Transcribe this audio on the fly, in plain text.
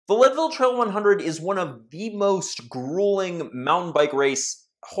The Leadville Trail 100 is one of the most grueling mountain bike race.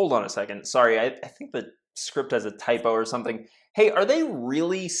 Hold on a second. Sorry, I think the script has a typo or something. Hey, are they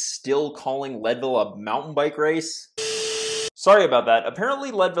really still calling Leadville a mountain bike race? Sorry about that.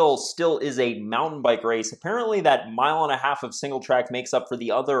 Apparently Leadville still is a mountain bike race. Apparently that mile and a half of single track makes up for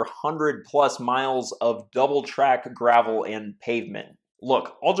the other 100+ miles of double track, gravel, and pavement.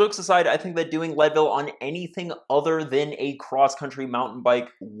 Look, all jokes aside, I think that doing Leadville on anything other than a cross-country mountain bike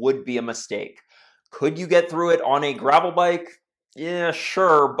would be a mistake. Could you get through it on a gravel bike? Yeah,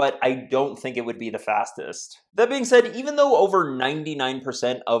 sure, but I don't think it would be the fastest. That being said, even though over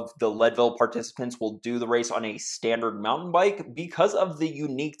 99% of the Leadville participants will do the race on a standard mountain bike, because of the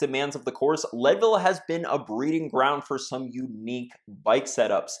unique demands of the course, Leadville has been a breeding ground for some unique bike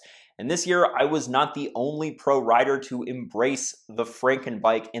setups. And this year, I was not the only pro rider to embrace the Franken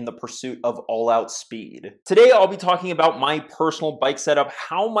bike in the pursuit of all-out speed. Today, I'll be talking about my personal bike setup,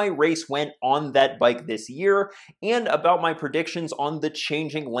 how my race went on that bike this year, and about my predictions on the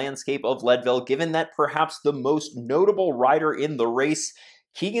changing landscape of Leadville, given that perhaps the most notable rider in the race,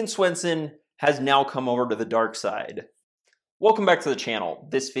 Keegan Swenson, has now come over to the dark side. Welcome back to the channel.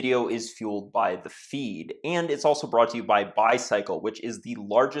 This video is fueled by The Feed, and it's also brought to you by Bicycle, which is the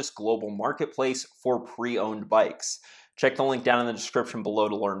largest global marketplace for pre-owned bikes. Check the link down in the description below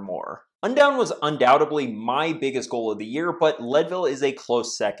to learn more. Undown was undoubtedly my biggest goal of the year, but Leadville is a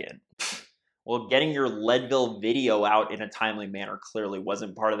close second. Well, getting your Leadville video out in a timely manner clearly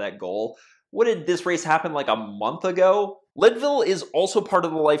wasn't part of that goal. What, did this race happen like a month ago? Leadville is also part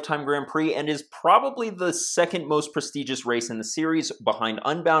of the Lifetime Grand Prix and is probably the second most prestigious race in the series behind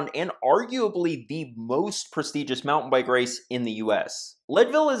Unbound and arguably the most prestigious mountain bike race in the US.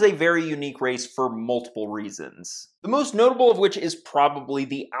 Leadville is a very unique race for multiple reasons. The most notable of which is probably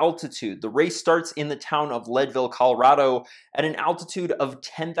the altitude. The race starts in the town of Leadville, Colorado at an altitude of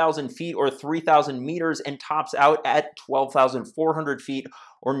 10,000 feet or 3,000 meters and tops out at 12,400 feet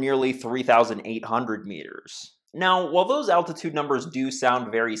or nearly 3,800 meters. Now, while those altitude numbers do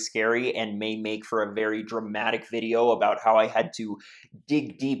sound very scary and may make for a very dramatic video about how I had to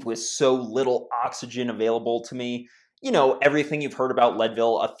dig deep with so little oxygen available to me, you know, everything you've heard about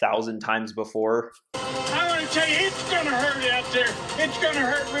Leadville 1,000 times before. I want to tell you, it's going to hurt out there. It's going to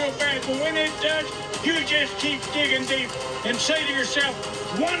hurt real bad, but when it does, you just keep digging deep and say to yourself,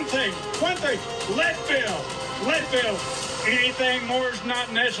 one thing, Leadville. Anything more is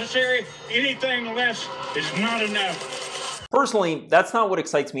not necessary. Anything less is not enough. Personally, that's not what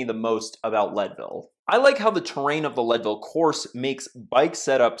excites me the most about Leadville. I like how the terrain of the Leadville course makes bike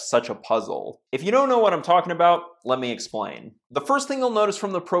setup such a puzzle. If you don't know what I'm talking about, let me explain. The first thing you'll notice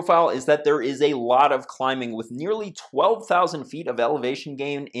from the profile is that there is a lot of climbing with nearly 12,000 feet of elevation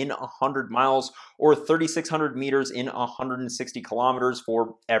gain in 100 miles or 3,600 meters in 160 kilometers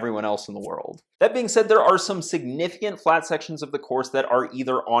for everyone else in the world. That being said, there are some significant flat sections of the course that are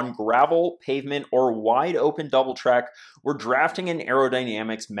either on gravel, pavement, or wide open double track where drafting and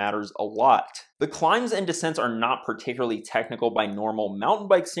aerodynamics matters a lot. The climbs and descents are not particularly technical by normal mountain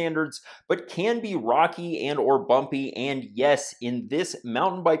bike standards, but can be rocky and or bumpy, and yes, in this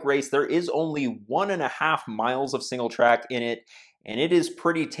mountain bike race, there is only 1.5 miles of single track in it, and it is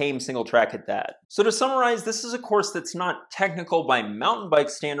pretty tame single track at that. So to summarize, this is a course that's not technical by mountain bike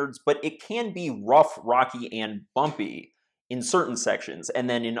standards, but it can be rough, rocky, and bumpy in certain sections, and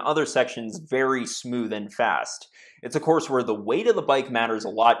then in other sections, very smooth and fast. It's a course where the weight of the bike matters a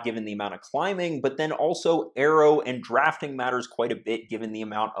lot given the amount of climbing, but then also aero and drafting matters quite a bit given the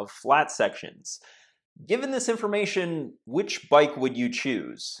amount of flat sections. Given this information, which bike would you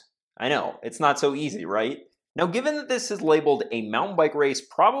choose? I know, it's not so easy, right? Now, given that this is labeled a mountain bike race,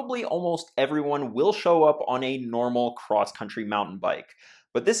 probably almost everyone will show up on a normal cross-country mountain bike.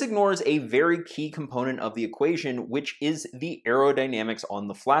 But this ignores a very key component of the equation, which is the aerodynamics on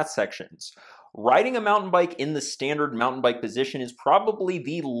the flat sections. Riding a mountain bike in the standard mountain bike position is probably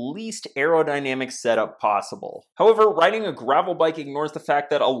the least aerodynamic setup possible. However, riding a gravel bike ignores the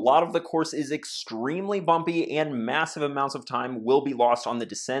fact that a lot of the course is extremely bumpy and massive amounts of time will be lost on the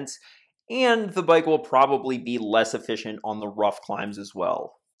descents, and the bike will probably be less efficient on the rough climbs as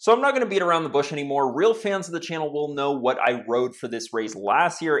well. So I'm not going to beat around the bush anymore. Real fans of the channel will know what I rode for this race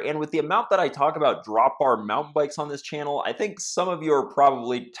last year, and with the amount that I talk about drop bar mountain bikes on this channel, I think some of you are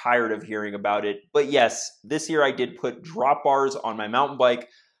probably tired of hearing about it. But yes, this year I did put drop bars on my mountain bike.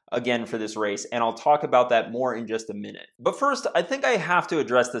 again for this race, and I'll talk about that more in just a minute. But first, I think I have to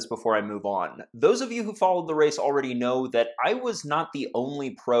address this before I move on. Those of you who followed the race already know that I was not the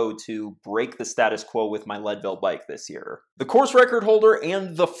only pro to break the status quo with my Leadville bike this year. The course record holder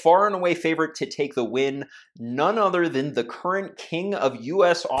and the far and away favorite to take the win, none other than the current king of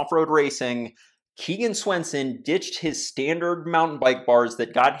US off-road racing, Keegan Swenson, ditched his standard mountain bike bars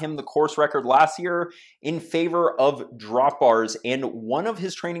that got him the course record last year in favor of drop bars, and one of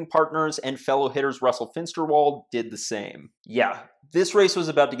his training partners and fellow hitters, Russell Finsterwald, did the same. Yeah, this race was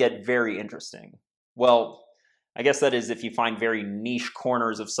about to get very interesting. Well, I guess that is if you find very niche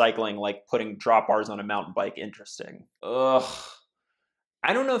corners of cycling, like putting drop bars on a mountain bike, interesting. Ugh.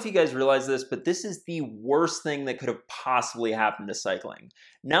 I don't know if you guys realize this, but this is the worst thing that could have possibly happened to cycling.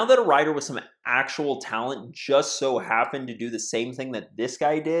 Now that a rider with some actual talent just so happened to do the same thing that this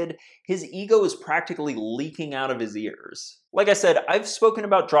guy did, his ego is practically leaking out of his ears. Like I said, I've spoken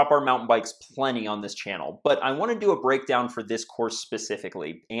about drop bar mountain bikes plenty on this channel, but I want to do a breakdown for this course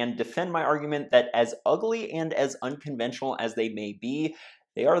specifically and defend my argument that as ugly and as unconventional as they may be,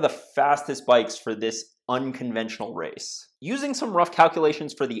 they are the fastest bikes for this unconventional race. Using some rough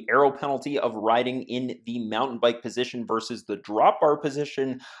calculations for the aero penalty of riding in the mountain bike position versus the drop bar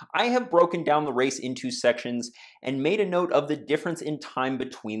position, I have broken down the race into sections and made a note of the difference in time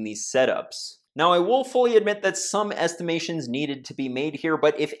between these setups. Now, I will fully admit that some estimations needed to be made here,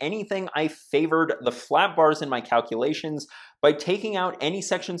 but if anything, I favored the flat bars in my calculations by taking out any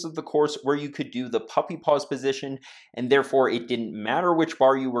sections of the course where you could do the puppy paws position, and therefore it didn't matter which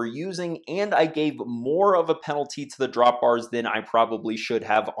bar you were using, and I gave more of a penalty to the drop bars than I probably should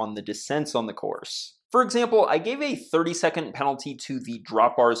have on the descents on the course. For example, I gave a 30-second penalty to the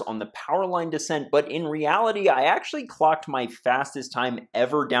drop bars on the Powerline descent, but in reality, I actually clocked my fastest time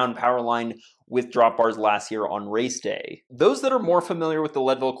ever down Powerline with drop bars last year on race day. Those that are more familiar with the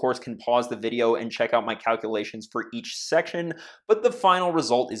Leadville course can pause the video and check out my calculations for each section, but the final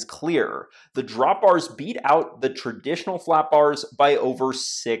result is clear. The drop bars beat out the traditional flat bars by over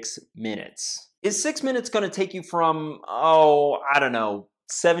 6 minutes. Is 6 minutes going to take you from, I don't know,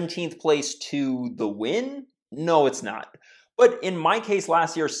 17th place to the win? No, it's not. But in my case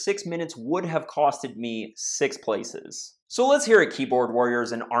last year, 6 minutes would have costed me 6 places. So let's hear it, keyboard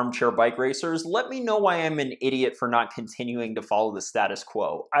warriors and armchair bike racers. Let me know why I'm an idiot for not continuing to follow the status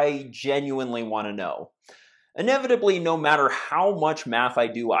quo. I genuinely want to know. Inevitably, no matter how much math I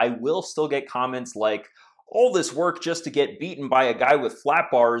do, I will still get comments like, all this work just to get beaten by a guy with flat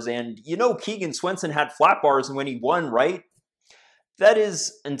bars, and you know Keegan Swenson had flat bars when he won, right? That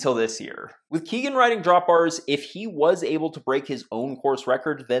is until this year. With Keegan riding drop bars, if he was able to break his own course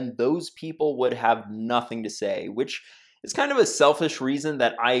record, then those people would have nothing to say, which is kind of a selfish reason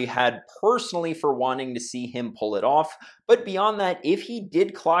that I had personally for wanting to see him pull it off. But beyond that, if he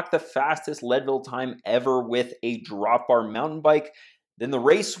did clock the fastest Leadville time ever with a drop bar mountain bike, then the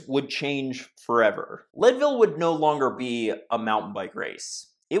race would change forever. Leadville would no longer be a mountain bike race.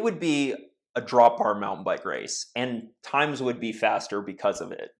 It would be a drop bar mountain bike race, and times would be faster because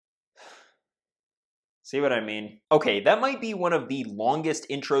of it. See what I mean? Okay, that might be one of the longest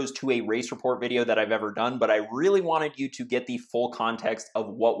intros to a race report video that I've ever done, but I really wanted you to get the full context of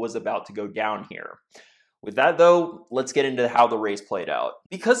what was about to go down here. With that though, let's get into how the race played out.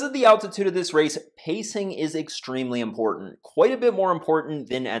 Because of the altitude of this race, pacing is extremely important. Quite a bit more important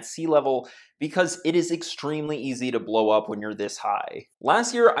than at sea level, because it is extremely easy to blow up when you're this high.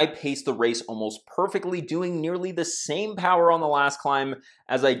 Last year, I paced the race almost perfectly, doing nearly the same power on the last climb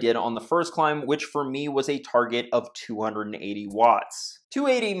as I did on the first climb, which for me was a target of 280 watts.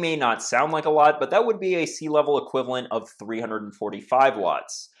 280 may not sound like a lot, but that would be a sea level equivalent of 345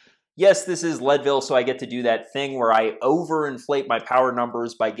 watts. Yes, this is Leadville, so I get to do that thing where I overinflate my power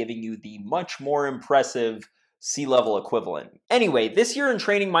numbers by giving you the much more impressive sea level equivalent. Anyway, this year in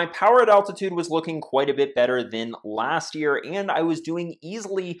training, my power at altitude was looking quite a bit better than last year, and I was doing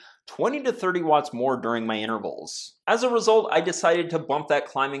easily 20 to 30 watts more during my intervals. As a result, I decided to bump that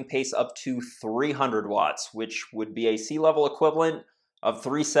climbing pace up to 300 watts, which would be a sea level equivalent of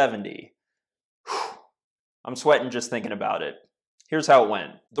 370. Whew. I'm sweating just thinking about it. Here's how it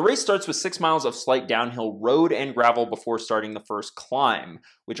went. The race starts with 6 miles of slight downhill road and gravel before starting the first climb,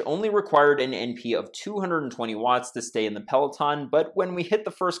 which only required an NP of 220 watts to stay in the peloton, but when we hit the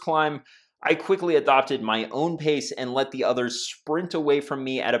first climb, I quickly adopted my own pace and let the others sprint away from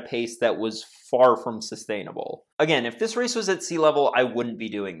me at a pace that was far from sustainable. Again, if this race was at sea level, I wouldn't be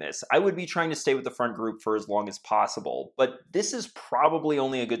doing this. I would be trying to stay with the front group for as long as possible, but this is probably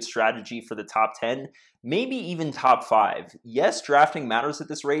only a good strategy for the top 10, maybe even top 5. Yes, drafting matters at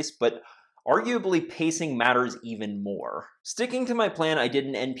this race, but arguably pacing matters even more. Sticking to my plan, I did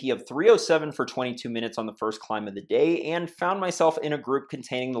an NP of 3:07 for 22 minutes on the first climb of the day and found myself in a group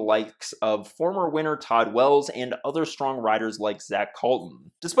containing the likes of former winner Todd Wells and other strong riders like Zach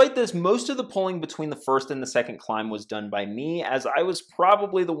Colton. Despite this, most of the pulling between the first and the second climb was done by me, as I was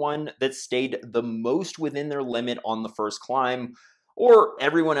probably the one that stayed the most within their limit on the first climb, or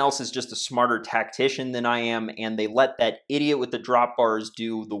everyone else is just a smarter tactician than I am, and they let that idiot with the drop bars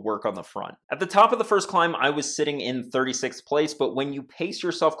do the work on the front. At the top of the first climb, I was sitting in 36th place, but when you pace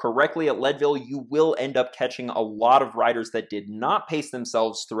yourself correctly at Leadville, you will end up catching a lot of riders that did not pace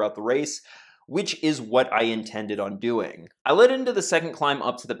themselves throughout the race, which is what I intended on doing. I led into the second climb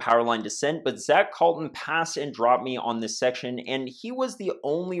up to the powerline descent, but Zach Colton passed and dropped me on this section, and he was the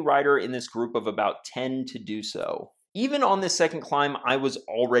only rider in this group of about 10 to do so. Even on this second climb, I was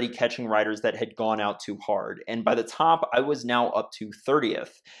already catching riders that had gone out too hard, and by the top, I was now up to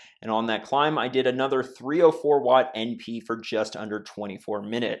 30th. And on that climb, I did another 304 watt NP for just under 24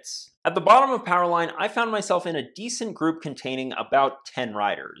 minutes. At the bottom of Powerline, I found myself in a decent group containing about 10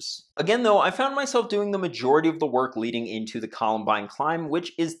 riders. Again though, I found myself doing the majority of the work leading into the Columbine climb,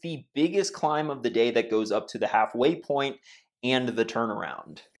 which is the biggest climb of the day that goes up to the halfway point and the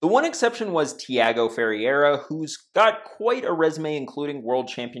turnaround. The one exception was Tiago Ferreira, who's got quite a resume including world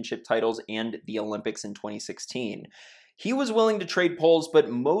championship titles and the Olympics in 2016. He was willing to trade poles,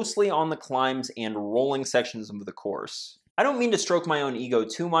 but mostly on the climbs and rolling sections of the course. I don't mean to stroke my own ego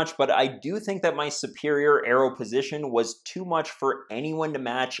too much, but I do think that my superior aero position was too much for anyone to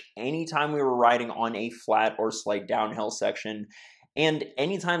match anytime we were riding on a flat or slight downhill section. And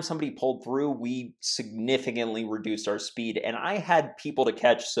anytime somebody pulled through, we significantly reduced our speed, and I had people to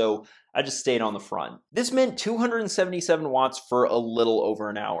catch, so I just stayed on the front. This meant 277 watts for a little over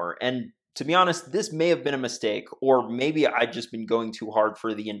an hour, and to be honest, this may have been a mistake, or maybe I'd just been going too hard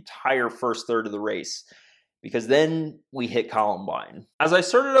for the entire first third of the race, because then we hit Columbine. As I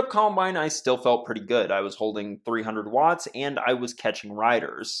started up Columbine, I still felt pretty good. I was holding 300 watts, and I was catching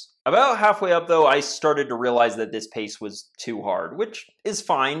riders. About halfway up though, I started to realize that this pace was too hard, which is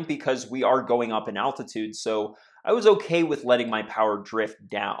fine because we are going up in altitude, so I was okay with letting my power drift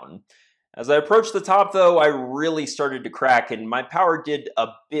down. As I approached the top though, I really started to crack, and my power did a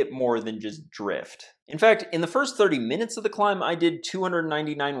bit more than just drift. In fact, in the first 30 minutes of the climb, I did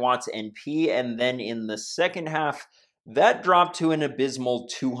 299 watts NP, and then in the second half, that dropped to an abysmal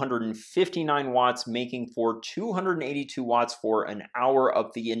 259 watts, making for 282 watts for an hour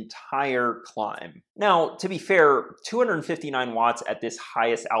of the entire climb. Now, to be fair, 259 watts at this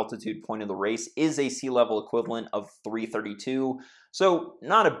highest altitude point of the race is a sea level equivalent of 332, so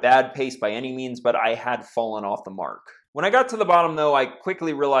not a bad pace by any means, but I had fallen off the mark. When I got to the bottom though, I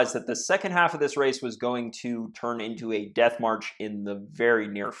quickly realized that the second half of this race was going to turn into a death march in the very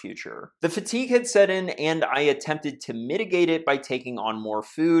near future. The fatigue had set in, and I attempted to mitigate it by taking on more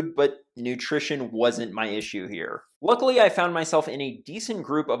food, but nutrition wasn't my issue here. Luckily, I found myself in a decent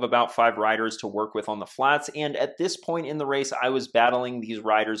group of about 5 riders to work with on the flats, and at this point in the race, I was battling these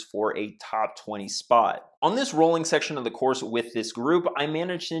riders for a top 20 spot. On this rolling section of the course with this group, I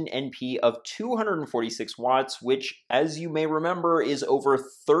managed an NP of 246 watts, which, as you may remember, is over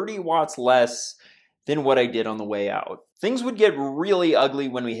 30 watts less than what I did on the way out. Things would get really ugly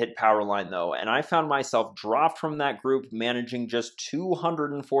when we hit Powerline though, and I found myself dropped from that group managing just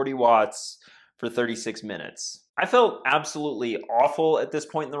 240 watts for 36 minutes. I felt absolutely awful at this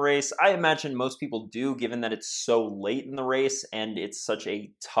point in the race. I imagine most people do, given that it's so late in the race and it's such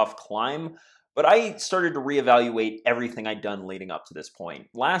a tough climb. But I started to reevaluate everything I'd done leading up to this point.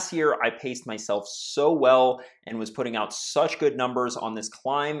 Last year, I paced myself so well and was putting out such good numbers on this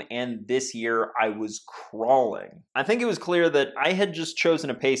climb, and this year I was crawling. I think it was clear that I had just chosen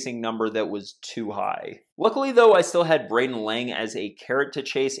a pacing number that was too high. Luckily though, I still had Braden Lang as a carrot to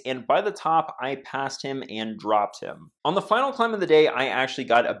chase, and by the top, I passed him and dropped him. On the final climb of the day, I actually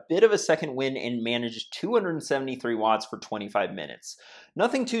got a bit of a second win and managed 273 watts for 25 minutes.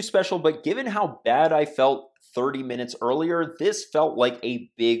 Nothing too special, but given how bad I felt 30 minutes earlier, this felt like a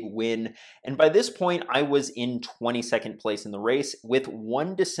big win, and by this point, I was in 22nd place in the race with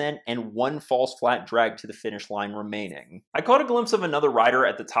 1 descent and 1 false flat drag to the finish line remaining. I caught a glimpse of another rider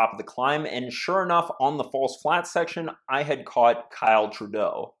at the top of the climb, and sure enough, on the false flat section, I had caught Kyle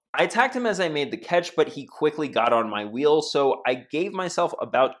Trudeau. I attacked him as I made the catch, but he quickly got on my wheel, so I gave myself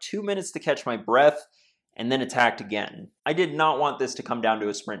about 2 minutes to catch my breath, and then attacked again. I did not want this to come down to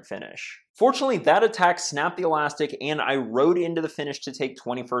a sprint finish. Fortunately, that attack snapped the elastic, and I rode into the finish to take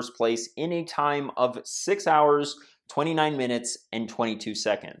 21st place in a time of 6 hours, 29 minutes, and 22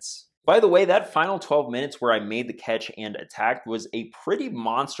 seconds. By the way, that final 12 minutes where I made the catch and attacked was a pretty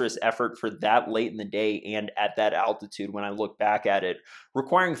monstrous effort for that late in the day and at that altitude when I look back at it,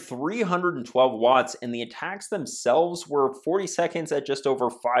 requiring 312 watts, and the attacks themselves were 40 seconds at just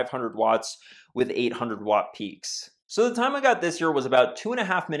over 500 watts with 800 watt peaks. So the time I got this year was about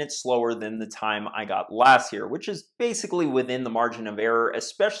 2.5 minutes slower than the time I got last year, which is basically within the margin of error,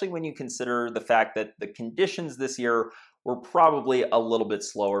 especially when you consider the fact that the conditions this year were probably a little bit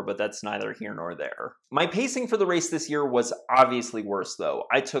slower, but that's neither here nor there. My pacing for the race this year was obviously worse though.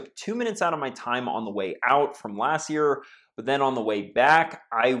 I took 2 minutes out of my time on the way out from last year, but then on the way back,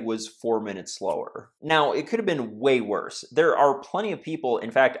 I was 4 minutes slower. Now, it could have been way worse. There are plenty of people, in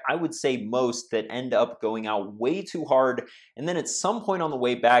fact, I would say most, that end up going out way too hard, and then at some point on the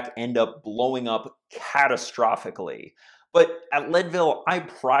way back end up blowing up catastrophically. But at Leadville, I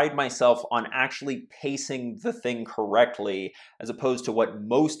pride myself on actually pacing the thing correctly, as opposed to what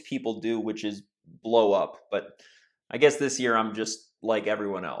most people do, which is blow up. But I guess this year I'm just like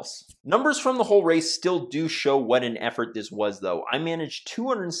everyone else. Numbers from the whole race still do show what an effort this was though. I managed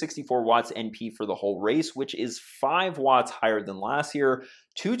 264 watts NP for the whole race, which is 5 watts higher than last year,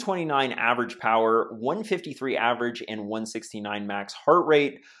 229 average power, 153 average, and 169 max heart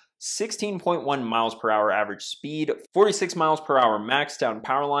rate, 16.1 miles per hour average speed, 46 miles per hour max down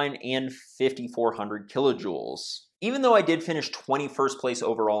power line, and 5,400 kilojoules. Even though I did finish 21st place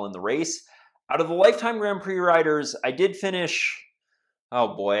overall in the race, out of the Lifetime Grand Prix riders, I did finish,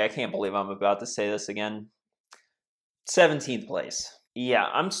 oh boy, I can't believe I'm about to say this again, 17th place. Yeah,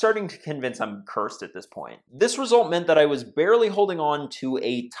 I'm starting to convince I'm cursed at this point. This result meant that I was barely holding on to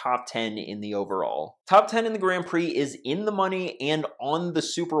a top 10 in the overall. Top 10 in the Grand Prix is in the money and on the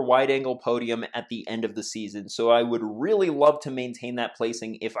super wide angle podium at the end of the season, so I would really love to maintain that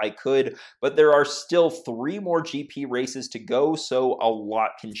placing if I could, but there are still 3 more GP races to go, so a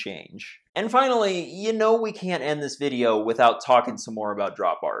lot can change. And finally, you know we can't end this video without talking some more about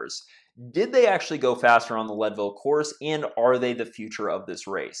drop bars. Did they actually go faster on the Leadville course, and are they the future of this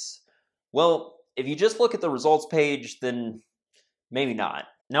race? Well, if you just look at the results page, then maybe not.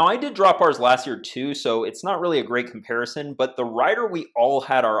 Now, I did drop bars last year too, so it's not really a great comparison, but the rider we all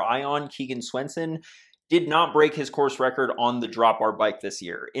had our eye on, Keegan Swenson, did not break his course record on the drop bar bike this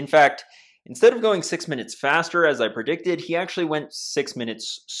year. In fact, instead of going 6 minutes faster as I predicted, he actually went 6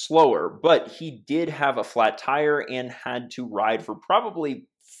 minutes slower, but he did have a flat tire and had to ride for probably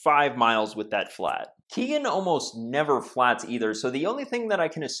 5 miles with that flat. Keegan almost never flats either, so the only thing that I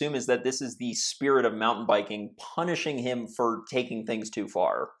can assume is that this is the spirit of mountain biking punishing him for taking things too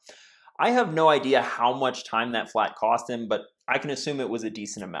far. I have no idea how much time that flat cost him, but I can assume it was a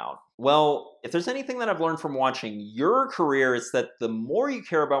decent amount. Well, if there's anything that I've learned from watching your career, it's that the more you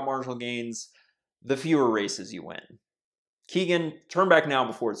care about marginal gains, the fewer races you win. Keegan, turn back now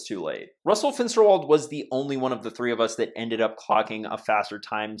before it's too late. Russell Finsterwald was the only one of the 3 of us that ended up clocking a faster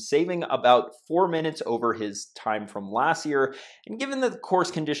time, saving about 4 minutes over his time from last year, and given that the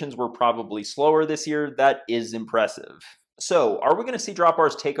course conditions were probably slower this year, that is impressive. So, are we going to see drop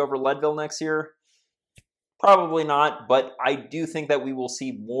bars take over Leadville next year? Probably not, but I do think that we will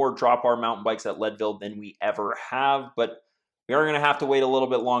see more drop bar mountain bikes at Leadville than we ever have, but we are going to have to wait a little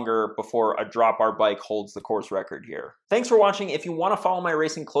bit longer before a drop bar bike holds the course record here. Thanks for watching. If you want to follow my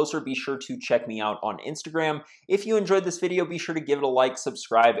racing closer, be sure to check me out on Instagram. If you enjoyed this video, be sure to give it a like,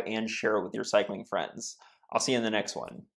 subscribe, and share it with your cycling friends. I'll see you in the next one.